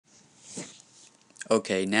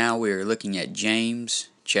Okay, now we are looking at James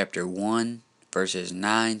chapter 1 verses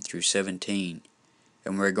 9 through 17.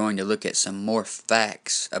 And we're going to look at some more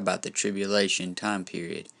facts about the tribulation time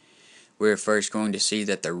period. We're first going to see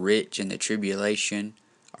that the rich in the tribulation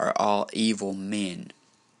are all evil men.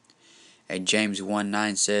 And James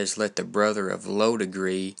 1:9 says, "Let the brother of low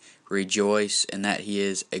degree rejoice in that he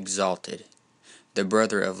is exalted." The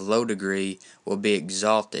brother of low degree will be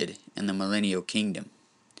exalted in the millennial kingdom.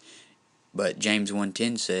 But James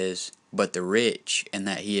 1:10 says, "But the rich in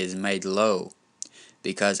that he is made low,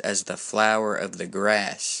 because as the flower of the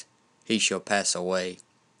grass he shall pass away."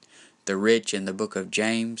 The rich in the book of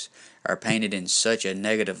James are painted in such a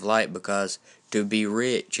negative light because to be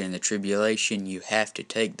rich in the tribulation you have to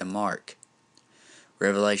take the mark.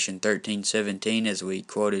 Revelation 13:17, as we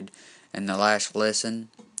quoted in the last lesson,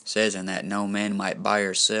 says, "And that no man might buy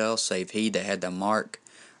or sell save he that had the mark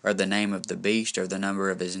or the name of the beast or the number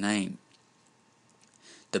of his name."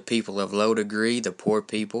 The people of low degree, the poor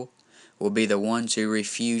people, will be the ones who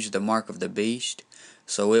refuse the mark of the beast,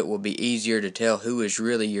 so it will be easier to tell who is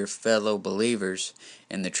really your fellow believers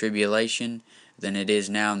in the tribulation than it is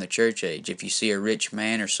now in the church age. If you see a rich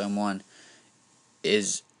man or someone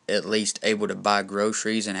is at least able to buy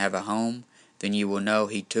groceries and have a home, then you will know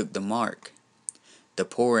he took the mark. The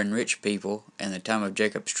poor and rich people in the time of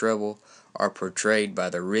Jacob's trouble are portrayed by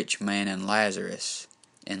the rich man and Lazarus.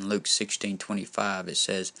 In Luke 16:25 it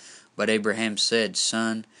says, "But Abraham said,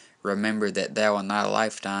 Son, remember that thou in thy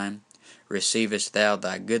lifetime receivest thou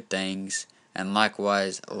thy good things, and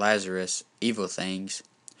likewise Lazarus evil things.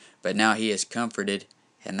 But now he is comforted,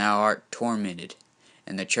 and thou art tormented."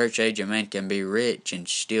 In the church age, a man can be rich and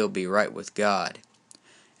still be right with God.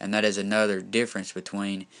 And that is another difference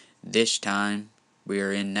between this time we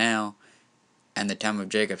are in now and the time of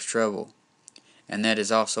Jacob's trouble. And that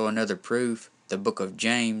is also another proof the book of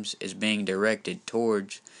James is being directed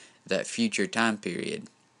towards that future time period.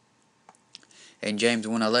 And James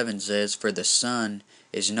 1:11 says, "For the sun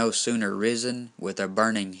is no sooner risen with a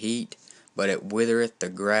burning heat, but it withereth the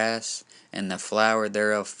grass, and the flower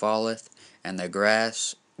thereof falleth, and the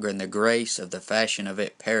grace of the fashion of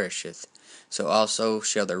it perisheth. So also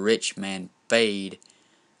shall the rich man fade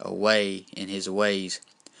away in his ways."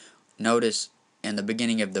 Notice in the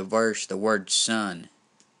beginning of the verse the word son.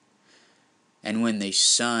 And when the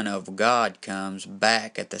Son of God comes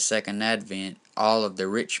back at the second advent, all of the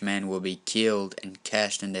rich men will be killed and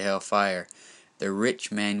cast into hellfire. The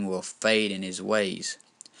rich man will fade in his ways.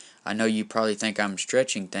 I know you probably think I'm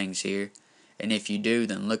stretching things here, and if you do,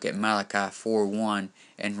 then look at Malachi 4:1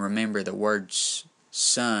 and remember the words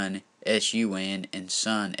son, S-U-N, and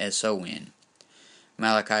son, S-O-N.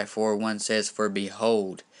 Malachi 4:1 says, "For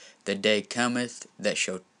behold, the day cometh that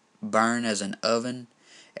shall burn as an oven,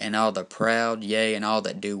 and all the proud, yea, and all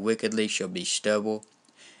that do wickedly shall be stubble.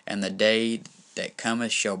 And the day that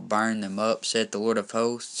cometh shall burn them up, saith the Lord of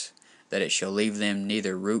hosts, that it shall leave them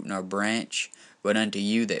neither root nor branch. But unto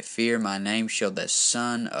you that fear my name shall the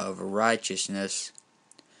Son of righteousness,"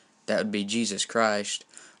 that would be Jesus Christ,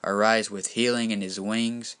 "arise with healing in his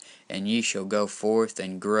wings, and ye shall go forth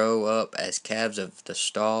and grow up as calves of the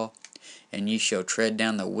stall. And ye shall tread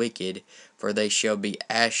down the wicked, for they shall be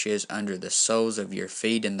ashes under the soles of your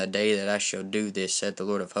feet in the day that I shall do this, saith the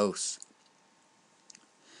Lord of hosts."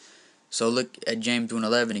 So look at James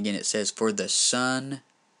 1:11 again. It says, "For the sun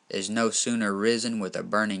is no sooner risen with a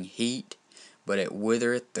burning heat, but it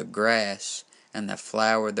withereth the grass, and the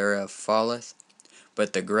flower thereof falleth.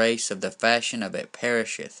 But the grace of the fashion of it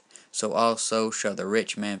perisheth. So also shall the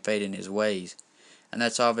rich man fade in his ways." And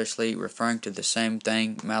that's obviously referring to the same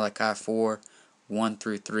thing Malachi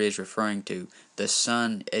 4:1-3 is referring to. The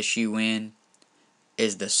Son, S-U-N,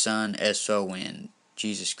 is the Son, S-O-N,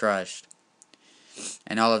 Jesus Christ.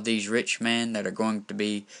 And all of these rich men that are going to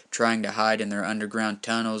be trying to hide in their underground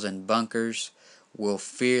tunnels and bunkers will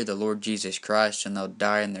fear the Lord Jesus Christ, and they'll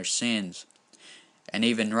die in their sins. And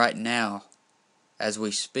even right now, as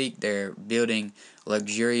we speak, they're building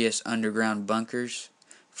luxurious underground bunkers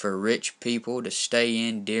for rich people to stay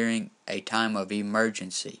in during a time of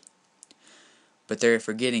emergency. But they're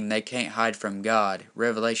forgetting they can't hide from God.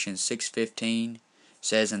 Revelation 6:15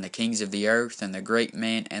 says, "And the kings of the earth, and the great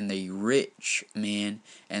men, and the rich men,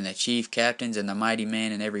 and the chief captains, and the mighty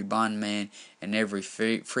men, and every bondman, and every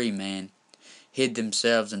free man, hid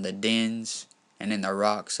themselves in the dens and in the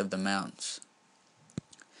rocks of the mountains."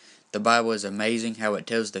 The Bible is amazing how it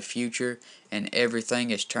tells the future, and everything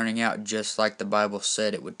is turning out just like the Bible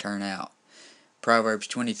said it would turn out. Proverbs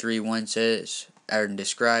 23:1 says, or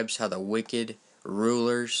describes how the wicked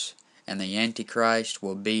rulers and the Antichrist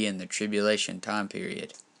will be in the tribulation time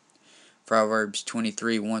period. Proverbs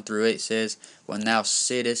 23, 1 through 8 says, When thou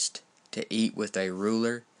sittest to eat with a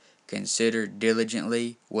ruler, consider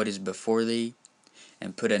diligently what is before thee,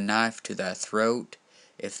 and put a knife to thy throat,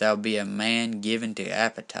 if thou be a man given to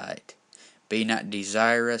appetite. Be not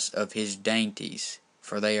desirous of his dainties,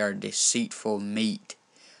 for they are deceitful meat.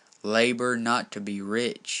 Labor not to be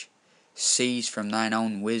rich. Cease from thine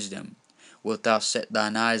own wisdom. Wilt thou set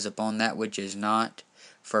thine eyes upon that which is not?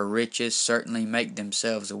 For riches certainly make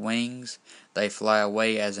themselves wings, they fly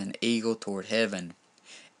away as an eagle toward heaven.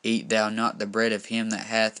 Eat thou not the bread of him that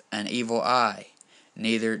hath an evil eye,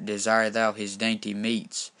 neither desire thou his dainty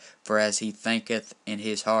meats, for as he thinketh in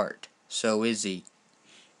his heart, so is he.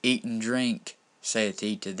 Eat and drink, saith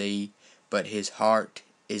he to thee, but his heart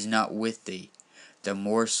is not with thee. The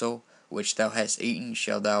morsel which thou hast eaten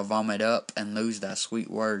shalt thou vomit up, and lose thy sweet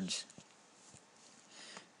words.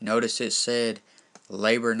 Notice it said,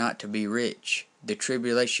 labor not to be rich. The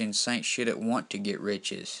tribulation saint shouldn't want to get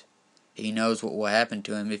riches. He knows what will happen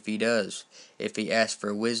to him if he does. If he asks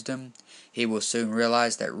for wisdom, he will soon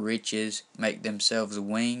realize that riches make themselves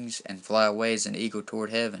wings and fly away as an eagle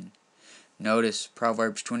toward heaven. Notice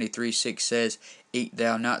Proverbs 23:6 says, Eat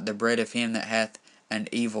thou not the bread of him that hath an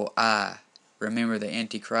evil eye. Remember, the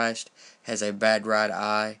Antichrist has a bad right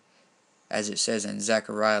eye, as it says in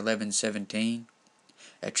Zechariah 11:17.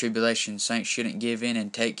 A tribulation saint shouldn't give in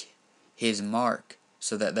and take his mark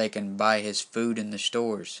so that they can buy his food in the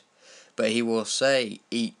stores. But he will say,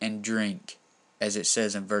 Eat and drink, as it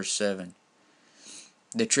says in verse 7.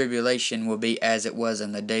 The tribulation will be as it was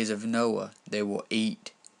in the days of Noah. They will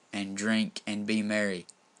eat and drink and be merry.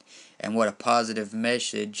 And what a positive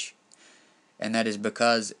message. And that is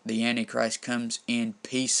because the Antichrist comes in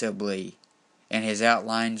peaceably, and his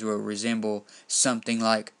outlines will resemble something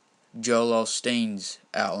like Joel Osteen's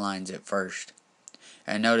outlines at first.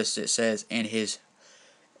 And notice it says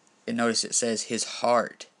his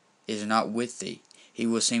heart is not with thee. He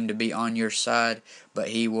will seem to be on your side, but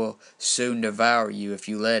he will soon devour you if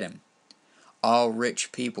you let him. All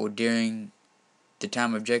rich people during the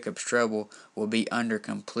time of Jacob's trouble will be under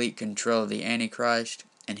complete control of the Antichrist,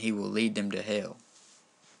 and he will lead them to hell.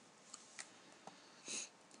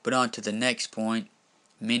 But on to the next point.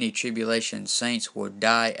 Many tribulation saints will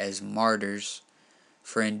die as martyrs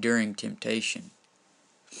for enduring temptation.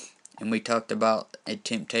 And we talked about a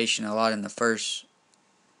temptation a lot in the first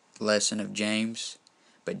lesson of James.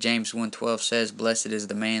 But James 1:12 says, Blessed is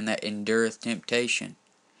the man that endureth temptation.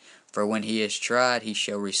 For when he is tried, he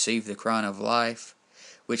shall receive the crown of life,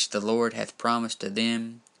 which the Lord hath promised to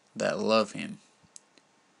them that love him.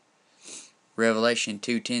 Revelation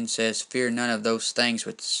 2:10 says, Fear none of those things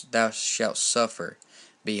which thou shalt suffer.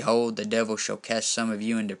 Behold, the devil shall cast some of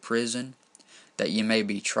you into prison, that ye may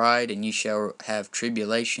be tried, and ye shall have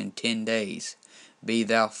tribulation 10 days. Be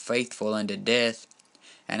thou faithful unto death,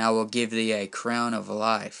 and I will give thee a crown of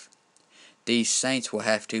life. These saints will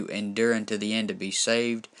have to endure unto the end to be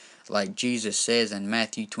saved, like Jesus says in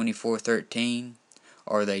Matthew 24:13,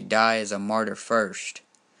 or they die as a martyr first.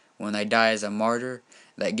 When they die as a martyr,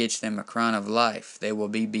 that gets them a crown of life. They will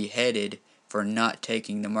be beheaded for not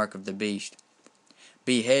taking the mark of the beast.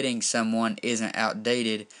 Beheading someone isn't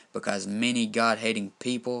outdated, because many God-hating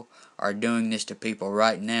people are doing this to people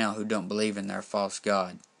right now who don't believe in their false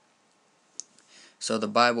God. So the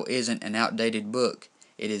Bible isn't an outdated book.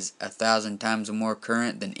 It is 1,000 times more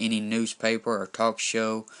current than any newspaper or talk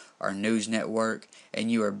show or news network, and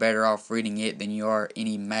you are better off reading it than you are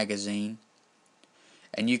any magazine.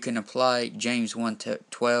 And you can apply James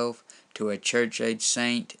 1:12 to a church-age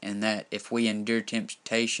saint, and that if we endure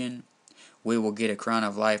temptation, we will get a crown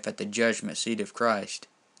of life at the judgment seat of Christ.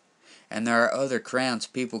 And there are other crowns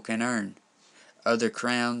people can earn. Other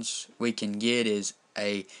crowns we can get is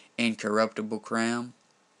a incorruptible crown,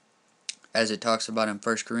 as it talks about in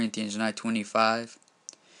 1 Corinthians 9:25.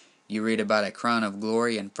 You read about a crown of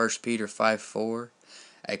glory in 1 Peter 5:4,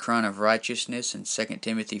 a crown of righteousness in 2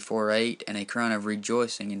 Timothy 4:8, and a crown of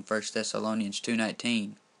rejoicing in 1 Thessalonians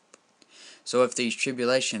 2:19. So if these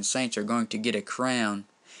tribulation saints are going to get a crown,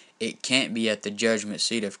 it can't be at the judgment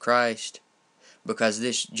seat of Christ, because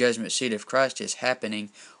this judgment seat of Christ is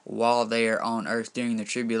happening while they are on earth during the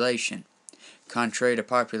tribulation. Contrary to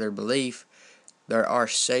popular belief, there are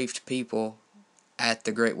saved people at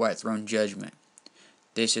the great white throne judgment.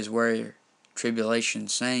 This is where tribulation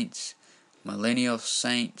saints, millennial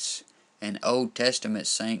saints, and Old Testament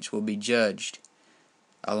saints will be judged,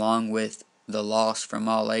 along with the lost from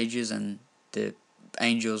all ages and the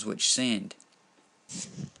angels which sinned.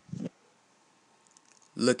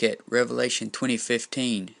 Look at Revelation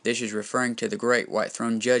 20:15. This is referring to the great white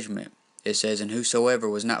throne judgment. It says, And whosoever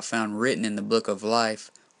was not found written in the book of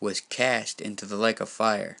life was cast into the lake of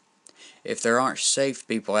fire. If there aren't saved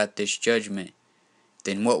people at this judgment,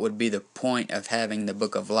 then what would be the point of having the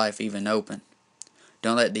book of life even open?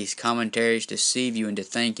 Don't let these commentaries deceive you into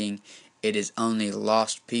thinking it is only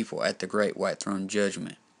lost people at the great white throne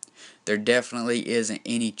judgment. There definitely isn't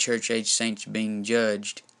any church age saints being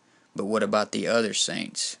judged, but what about the other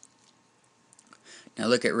saints? Now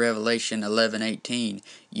look at Revelation 11:18.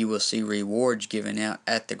 You will see rewards given out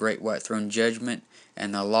at the great white throne judgment,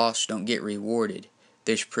 and the lost don't get rewarded.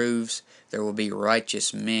 This proves there will be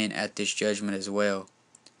righteous men at this judgment as well.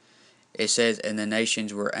 It says, and the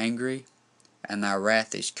nations were angry, and thy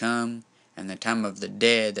wrath is come, and the time of the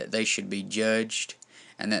dead that they should be judged,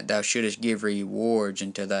 and that thou shouldest give rewards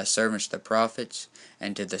unto thy servants the prophets,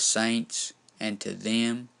 and to the saints, and to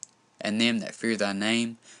them that fear thy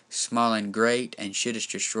name, small and great, and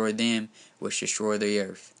shouldest destroy them which destroy the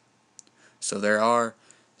earth. So there are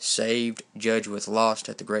saved judged with lost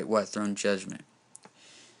at the great white throne judgment.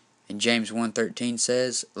 And James 1:13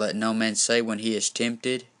 says, let no man say when he is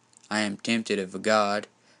tempted, I am tempted of God,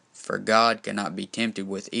 for God cannot be tempted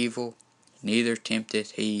with evil, neither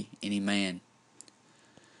tempteth he any man.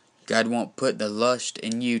 God won't put the lust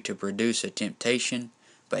in you to produce a temptation,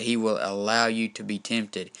 but he will allow you to be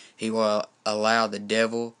tempted. He will allow the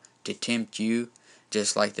devil to tempt you,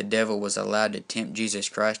 just like the devil was allowed to tempt Jesus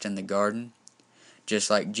Christ in the garden. Just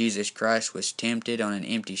like Jesus Christ was tempted on an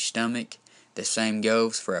empty stomach, the same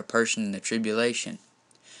goes for a person in the tribulation.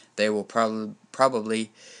 There will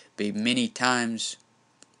probably be many times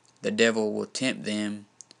the devil will tempt them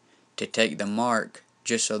to take the mark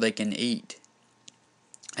just so they can eat.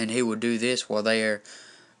 And he will do this while they are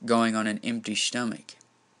going on an empty stomach.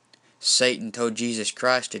 Satan told Jesus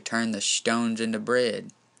Christ to turn the stones into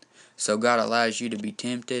bread. So God allows you to be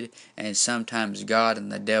tempted, and sometimes God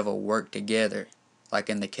and the devil work together. Like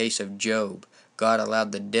in the case of Job, God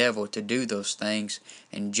allowed the devil to do those things,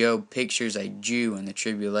 and Job pictures a Jew in the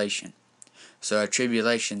tribulation. So a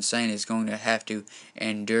tribulation saint is going to have to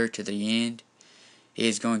endure to the end. He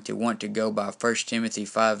is going to want to go by 1 Timothy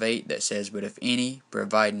 5:8 that says, but if any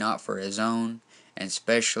provide not for his own, and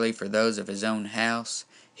especially for those of his own house,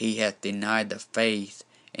 he hath denied the faith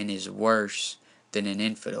and is worse than an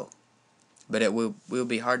infidel. But it will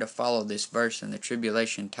be hard to follow this verse in the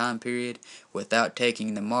tribulation time period without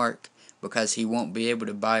taking the mark, because he won't be able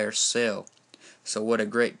to buy or sell. So what a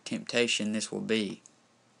great temptation this will be.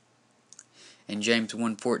 And James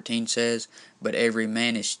 1:14 says, but every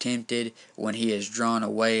man is tempted when he is drawn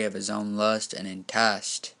away of his own lust and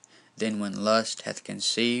enticed. Then when lust hath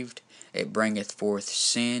conceived, it bringeth forth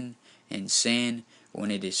sin, and sin,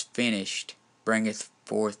 when it is finished, bringeth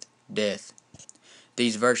forth death.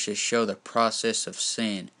 These verses show the process of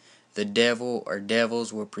sin. The devil or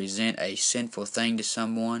devils will present a sinful thing to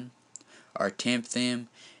someone, or tempt them,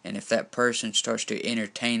 and if that person starts to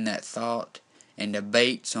entertain that thought, and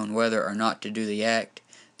debates on whether or not to do the act,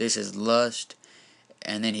 this is lust,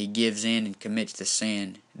 and then he gives in and commits the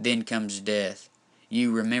sin. Then comes death.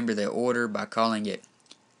 You remember the order by calling it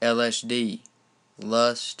LSD,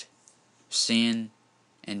 lust, sin,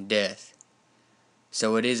 and death.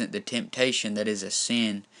 So it isn't the temptation that is a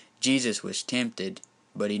sin. Jesus was tempted,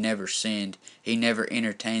 but he never sinned. He never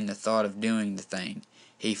entertained the thought of doing the thing.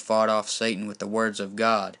 He fought off Satan with the words of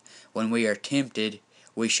God. When we are tempted,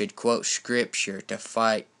 we should quote Scripture to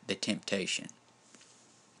fight the temptation.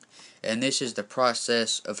 And this is the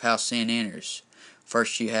process of how sin enters.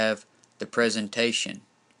 First you have the presentation.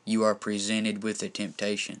 You are presented with the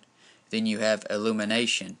temptation. Then you have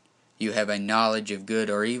illumination. You have a knowledge of good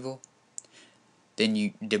or evil. Then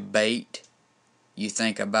you debate. You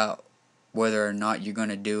think about whether or not you're going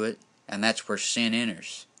to do it. And that's where sin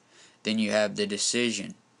enters. Then you have the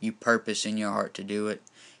decision. You purpose in your heart to do it.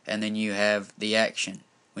 And then you have the action,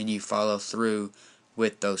 when you follow through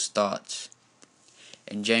with those thoughts.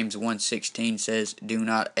 And James 1:16 says, do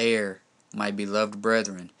not err, my beloved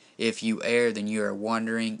brethren. If you err, then you are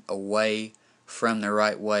wandering away from the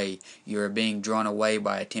right way. You are being drawn away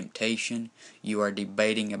by a temptation. You are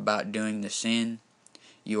debating about doing the sin.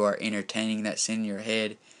 You are entertaining that sin in your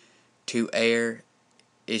head. To err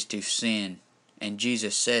is to sin. And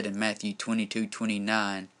Jesus said in Matthew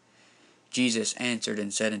 22:29, Jesus answered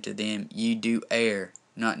and said unto them, ye do err,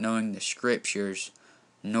 not knowing the Scriptures,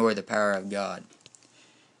 nor the power of God.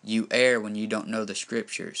 You err when you don't know the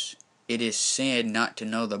Scriptures. It is sin not to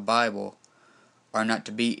know the Bible, or not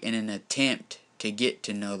to be in an attempt to get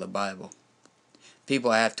to know the Bible.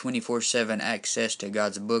 People have 24/7 access to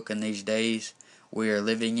God's book in these days we are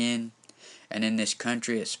living in, and in this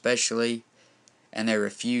country especially, and they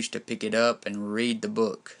refuse to pick it up and read the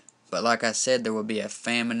book. But like I said, there will be a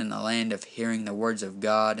famine in the land of hearing the words of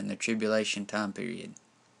God in the tribulation time period.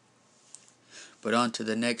 But on to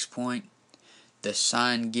the next point. The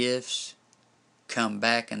sign gifts come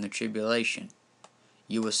back in the tribulation.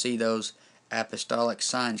 You will see those apostolic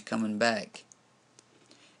signs coming back.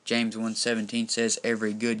 James 1:17 says,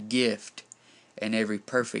 "Every good gift and every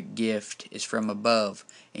perfect gift is from above,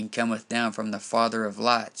 and cometh down from the Father of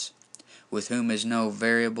lights, with whom is no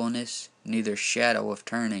variableness, neither shadow of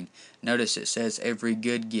turning." Notice it says every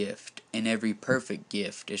good gift and every perfect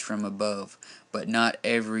gift is from above, but not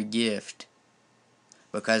every gift,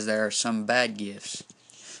 because there are some bad gifts.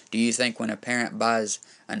 Do you think when a parent buys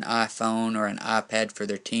an iPhone or an iPad for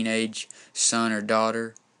their teenage son or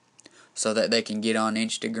daughter so that they can get on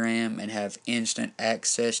Instagram and have instant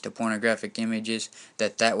access to pornographic images,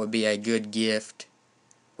 that would be a good gift?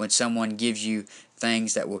 When someone gives you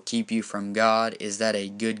things that will keep you from God, is that a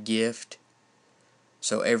good gift?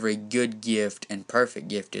 So every good gift and perfect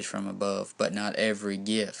gift is from above, but not every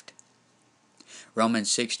gift.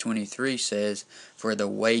 Romans 6:23 says, "For the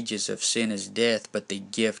wages of sin is death, but the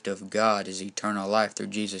gift of God is eternal life through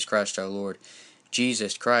Jesus Christ our Lord."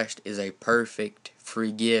 Jesus Christ is a perfect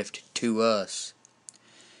free gift to us.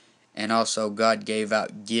 And also God gave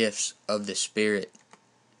out gifts of the Spirit.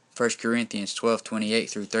 1 Corinthians 12:28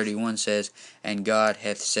 through 31 says, "And God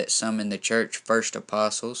hath set some in the church, first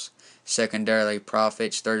apostles, secondarily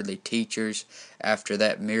prophets, thirdly teachers, after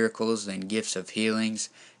that miracles, then gifts of healings,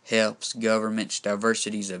 helps, governments,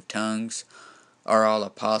 diversities of tongues. Are all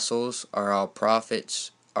apostles? Are all prophets?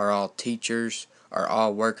 Are all teachers? Are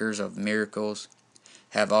all workers of miracles?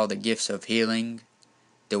 Have all the gifts of healing?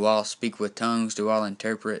 Do all speak with tongues? Do all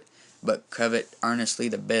interpret? But covet earnestly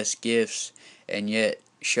the best gifts, and yet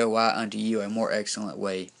show I unto you a more excellent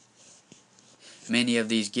way." Many of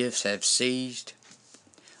these gifts have ceased,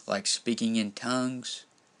 like speaking in tongues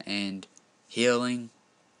and healing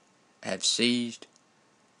have ceased.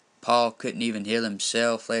 Paul couldn't even heal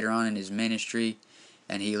himself later on in his ministry,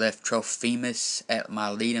 and he left Trophimus at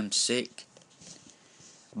Miletum sick.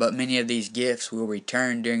 But many of these gifts will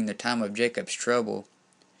return during the time of Jacob's trouble,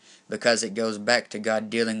 because it goes back to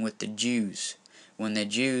God dealing with the Jews. When the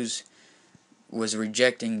Jews was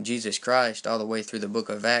rejecting Jesus Christ all the way through the book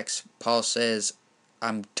of Acts, Paul says,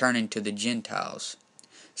 "I'm turning to the Gentiles."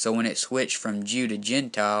 So when it switched from Jew to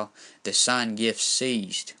Gentile, the sign gifts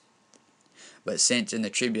ceased. But since in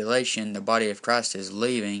the tribulation the body of Christ is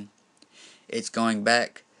leaving, it's going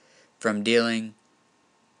from dealing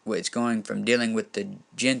with the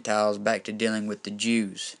Gentiles back to dealing with the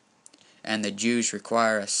Jews. And the Jews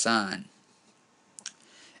require a sign.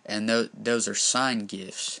 And those are sign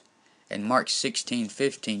gifts. And Mark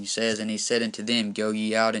 16:15 says, "And he said unto them, Go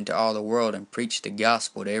ye out into all the world, and preach the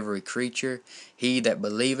gospel to every creature. He that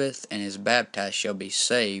believeth and is baptized shall be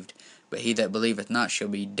saved, but he that believeth not shall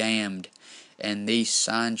be damned. And these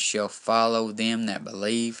signs shall follow them that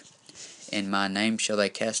believe. In my name shall they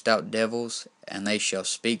cast out devils, and they shall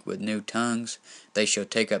speak with new tongues. They shall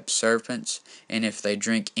take up serpents, and if they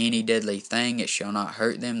drink any deadly thing, it shall not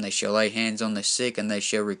hurt them. They shall lay hands on the sick, and they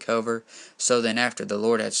shall recover." So then after the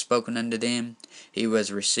Lord had spoken unto them, he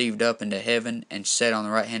was received up into heaven, and sat on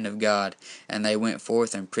the right hand of God. And they went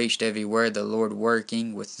forth and preached everywhere, the Lord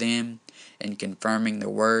working with them, and confirming the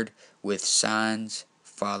word with signs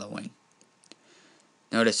following.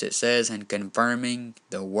 Notice it says, "and confirming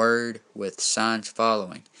the word with signs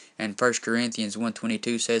following." And 1 Corinthians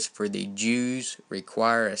 1:22 says, "For the Jews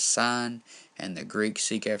require a sign, and the Greeks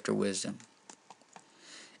seek after wisdom."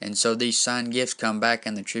 And so these sign gifts come back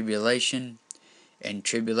in the tribulation, and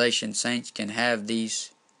tribulation saints can have these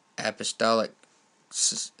apostolic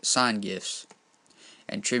sign gifts.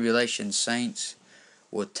 And tribulation saints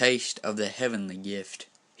will taste of the heavenly gift.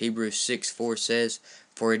 Hebrews 6:4 says,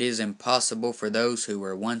 "For it is impossible for those who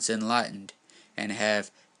were once enlightened, and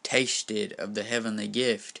have tasted of the heavenly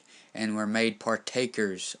gift, and were made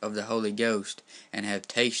partakers of the Holy Ghost, and have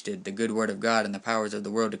tasted the good word of God and the powers of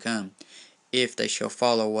the world to come, if they shall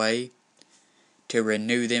fall away, to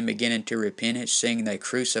renew them again into repentance, seeing they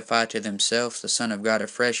crucify to themselves the Son of God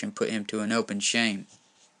afresh, and put him to an open shame."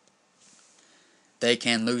 They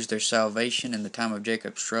can lose their salvation in the time of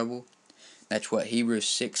Jacob's trouble. That's what Hebrews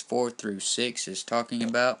 6:4 through 6 is talking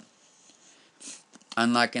about.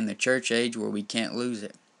 Unlike in the church age where we can't lose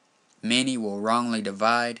it. Many will wrongly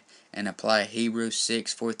divide and apply Hebrews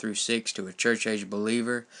 6:4 through 6 to a church age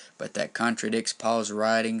believer, but that contradicts Paul's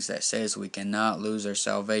writings that says we cannot lose our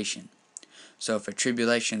salvation. So if a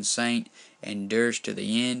tribulation saint endures to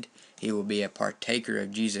the end, he will be a partaker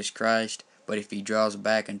of Jesus Christ, but if he draws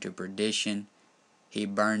back into perdition, he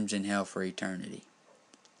burns in hell for eternity.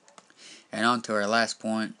 And on to our last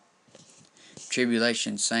point.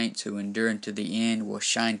 tribulation saints who endure unto the end will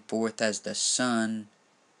shine forth as the sun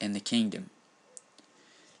in the kingdom.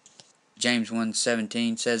 James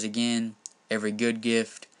 1:17 says again, every good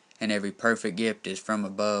gift and every perfect gift is from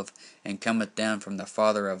above, and cometh down from the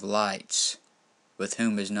Father of lights, with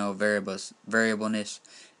whom is no variableness,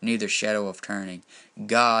 neither shadow of turning.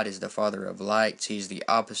 God is the Father of lights. He is the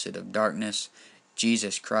opposite of darkness.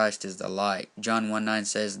 Jesus Christ is the light. John 1:9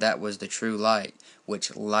 says, that was the true light,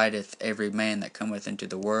 which lighteth every man that cometh into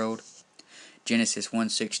the world. Genesis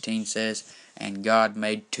 1:16 says, and God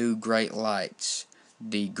made two great lights,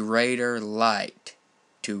 the greater light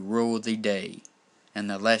to rule the day, and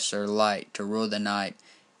the lesser light to rule the night.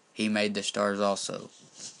 He made the stars also.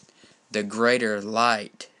 The greater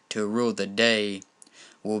light to rule the day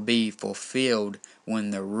will be fulfilled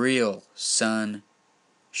when the real sun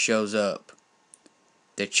shows up.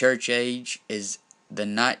 The church age is the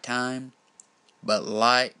nighttime, but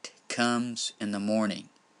light comes in the morning.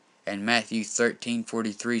 And Matthew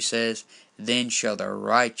 13:43 says, then shall the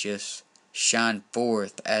righteous shine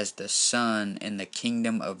forth as the sun in the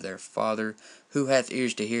kingdom of their Father. Who hath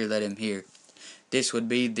ears to hear, let him hear. This would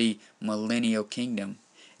be the millennial kingdom,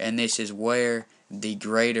 and this is where the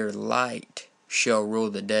greater light shall rule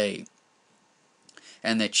the day,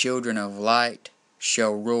 and the children of light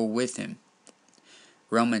shall rule with him.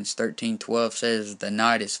 Romans 13:12 says, the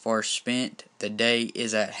night is far spent, the day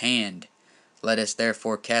is at hand. Let us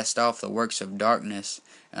therefore cast off the works of darkness,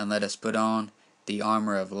 and let us put on the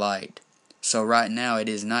armor of light. So right now it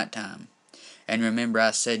is nighttime. And remember,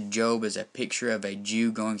 I said Job is a picture of a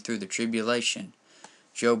Jew going through the tribulation.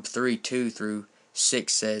 Job 3:2-6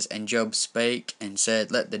 says, and Job spake and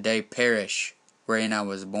said, let the day perish wherein I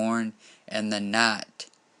was born, and the night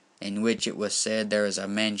in which it was said, there is a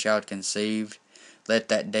man-child conceived. Let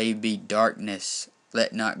that day be darkness.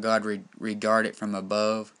 Let not God regard it from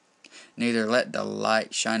above. Neither let the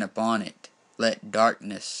light shine upon it. Let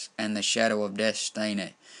darkness and the shadow of death stain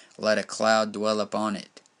it. Let a cloud dwell upon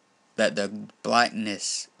it. Let the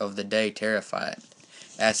blackness of the day terrify it.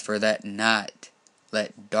 As for that night,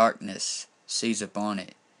 let darkness seize upon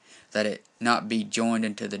it. Let it not be joined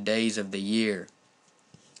unto the days of the year.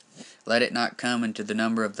 Let it not come into the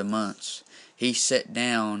number of the months. He sat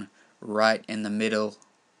down right in the middle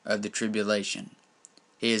of the tribulation.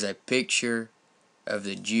 He is a picture of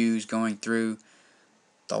the Jews going through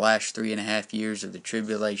the last 3.5 years of the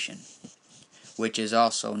tribulation, which is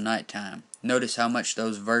also nighttime. Notice how much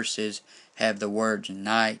those verses have the words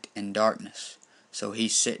night and darkness. So he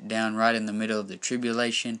sit down right in the middle of the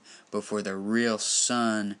tribulation before the real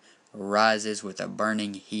sun rises with a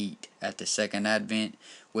burning heat at the second advent,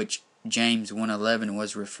 which James 1:11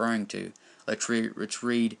 was referring to. Let's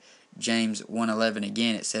read James 1:11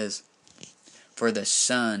 again. It says, for the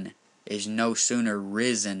sun is no sooner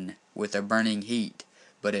risen with a burning heat,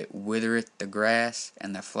 but it withereth the grass,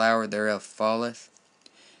 and the flower thereof falleth,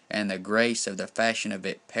 and the grace of the fashion of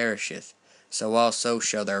it perisheth. So also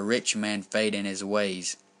shall the rich man fade in his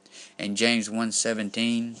ways. And James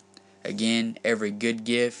 1:17, again, every good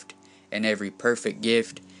gift and every perfect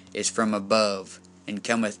gift is from above, and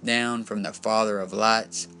cometh down from the Father of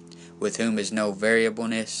lights, with whom is no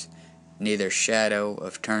variableness, neither shadow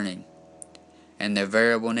of turning. And the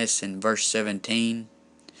variableness in verse 17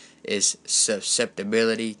 is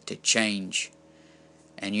susceptibility to change.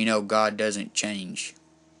 And you know God doesn't change.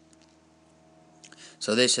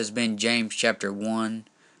 So this has been James chapter 1,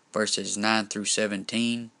 verses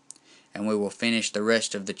 9-17. And we will finish the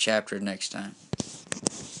rest of the chapter next time.